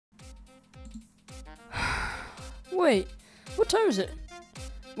Wait, what time is it?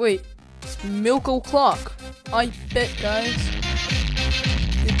 Wait, it's milk o'clock. I bet, guys,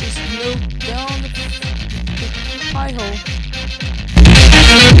 it just milk down the high hole.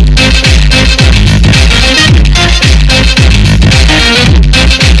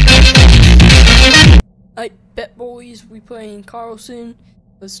 I bet, boys, we playing Carlson.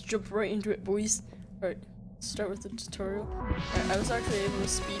 Let's jump right into it, boys. Alright, start with the tutorial. Alright, I was actually able to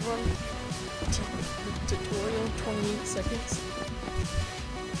speedrun the tutorial, 28 seconds.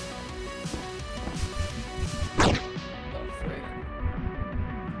 Oh, frick.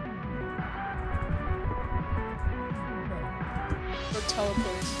 Right. Or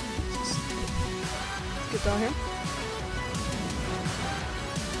teleports. Just get down here.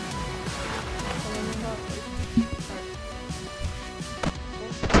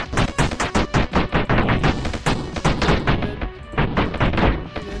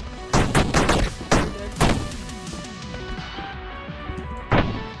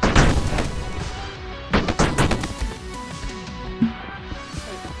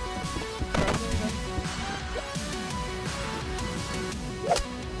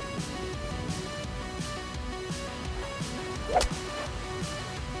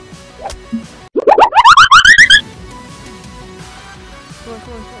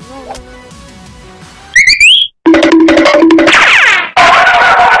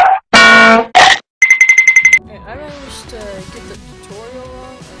 I managed to get the tutorial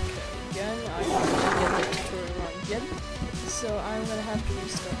wrong. Okay, again, I managed to get the tutorial wrong again. So I'm gonna have to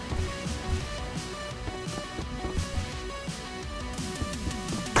restart.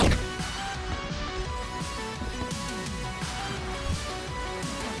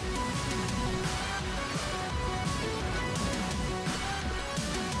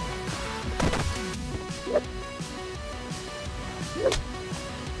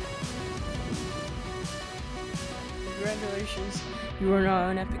 Congratulations, you are now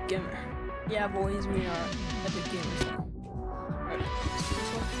an epic gamer. Yeah, boys, we are epic gamers now. Alright, let's do this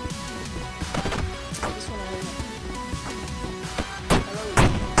one. This one I already know.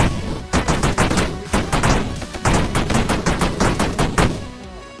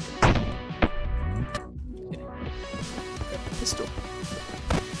 Okay, pistol.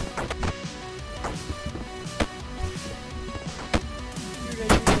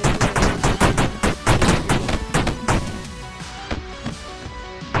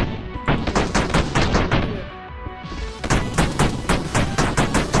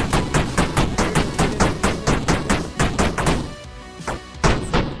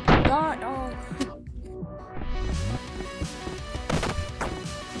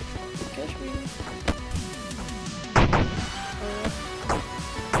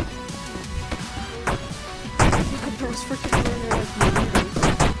 Those freaking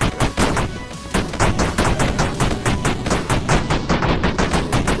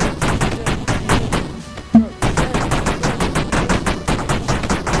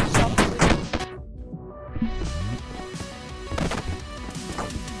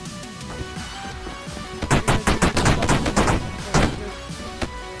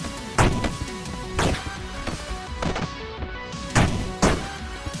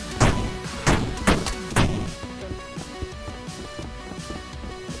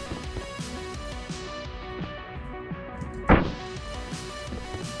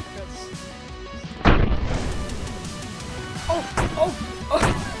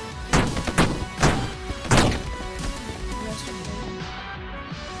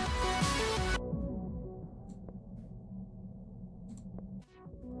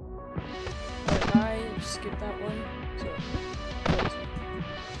skip that one.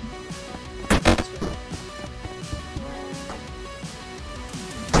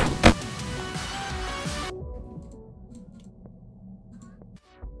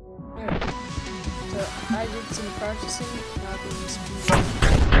 So, I did some practicing, now I can speed.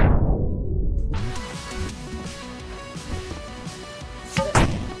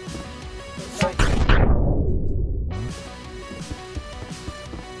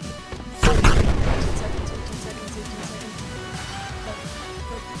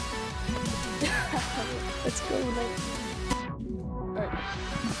 Let's go, like. Alright.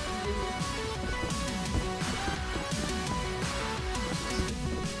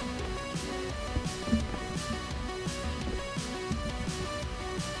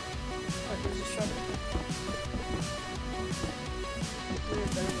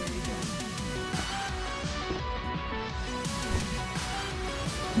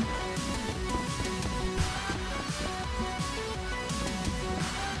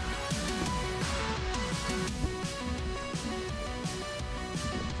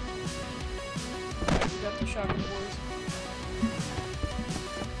 the shotgun boys.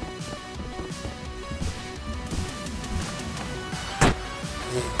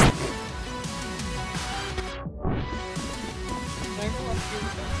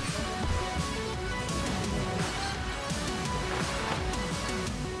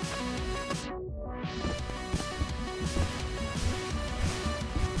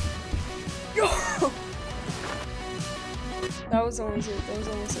 That was almost it. That was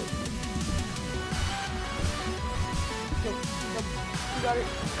almost it. Nope. Nope. You got it.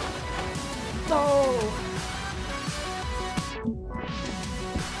 No.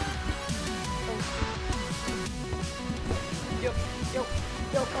 Yep. Yep.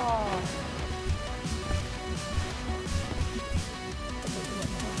 Yep. Ah.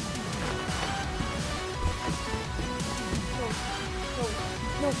 No.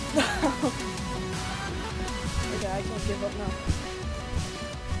 No. No. Okay, I can't give up now.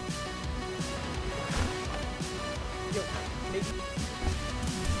 Yo, maybe.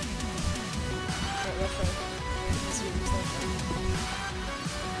 Alright, let's try. Let's see what's left.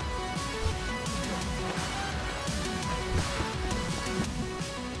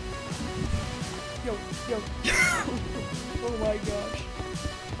 Yo, yo. Oh my gosh.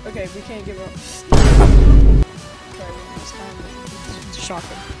 Okay, we can't give up. Try it this time. It's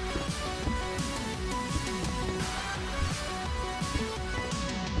shocking.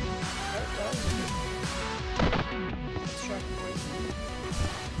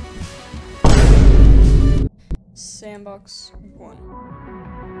 Sandbox 1.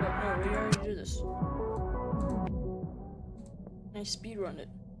 No, we already did this. I speedrun it.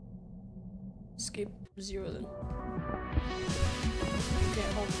 Escape 0 then. You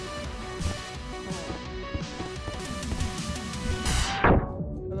can't hold me. Oh.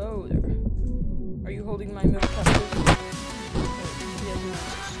 Hello there. Are you holding my milk captive? He has no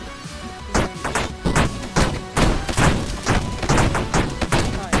answers.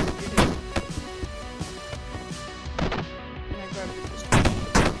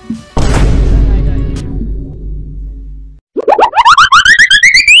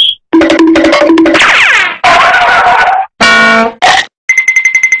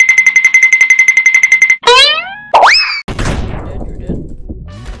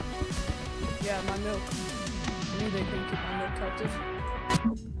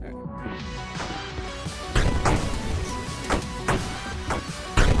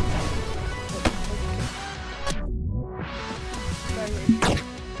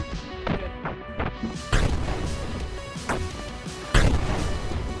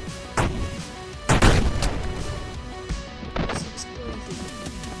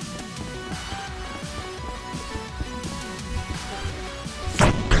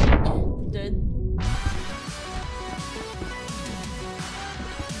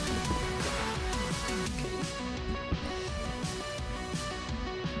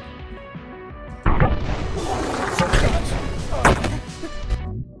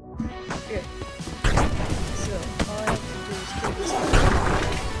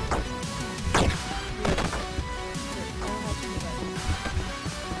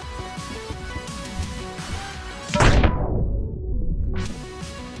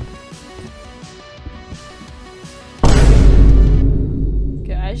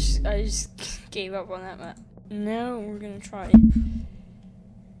 I just gave up on that map. Now we're gonna try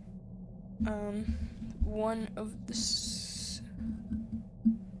one of this.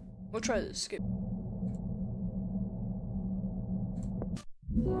 We'll try this skip.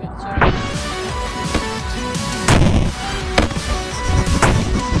 Okay,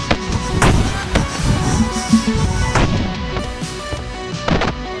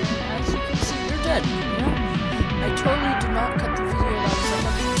 as you can see, you're dead. Yeah? I totally did not cut the video.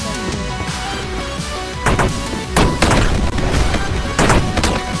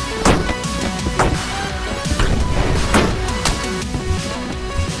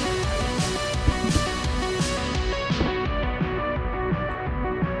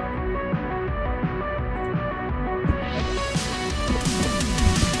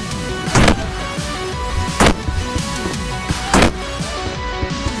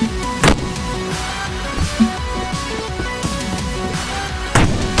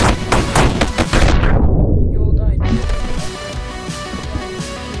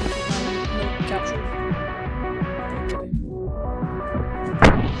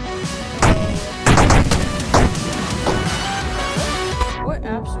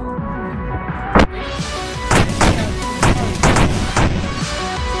 That was 100%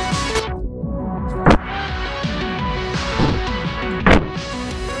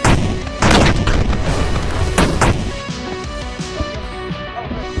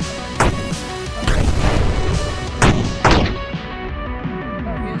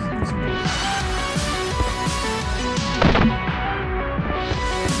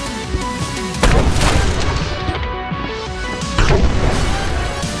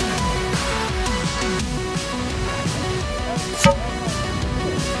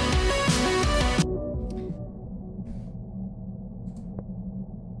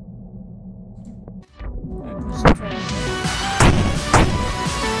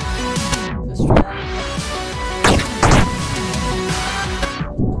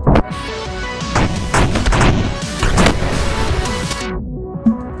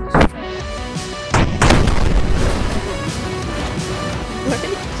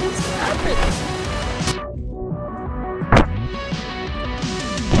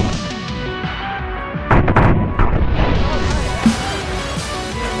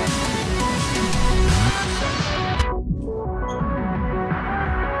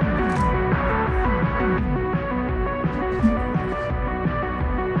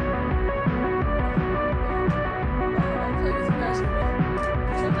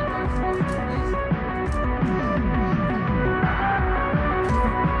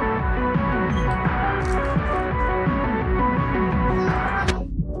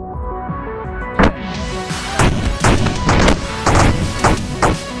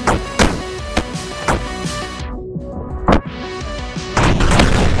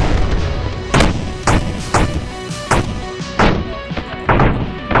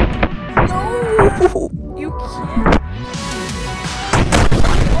 You can't.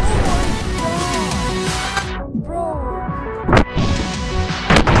 Oh my god, bro.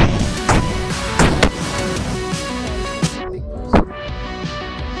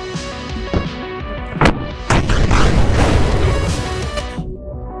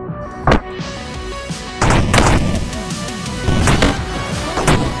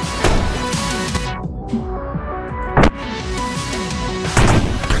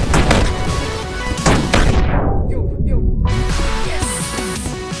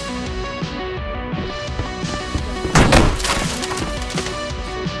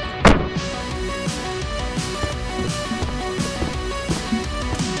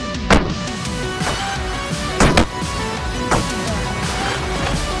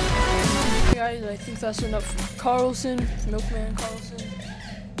 Guys, I think that's enough from Carlson, Milkman Carlson.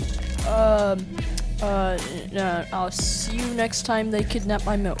 I'll see you next time they kidnap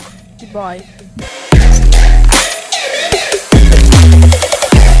my milk. Goodbye.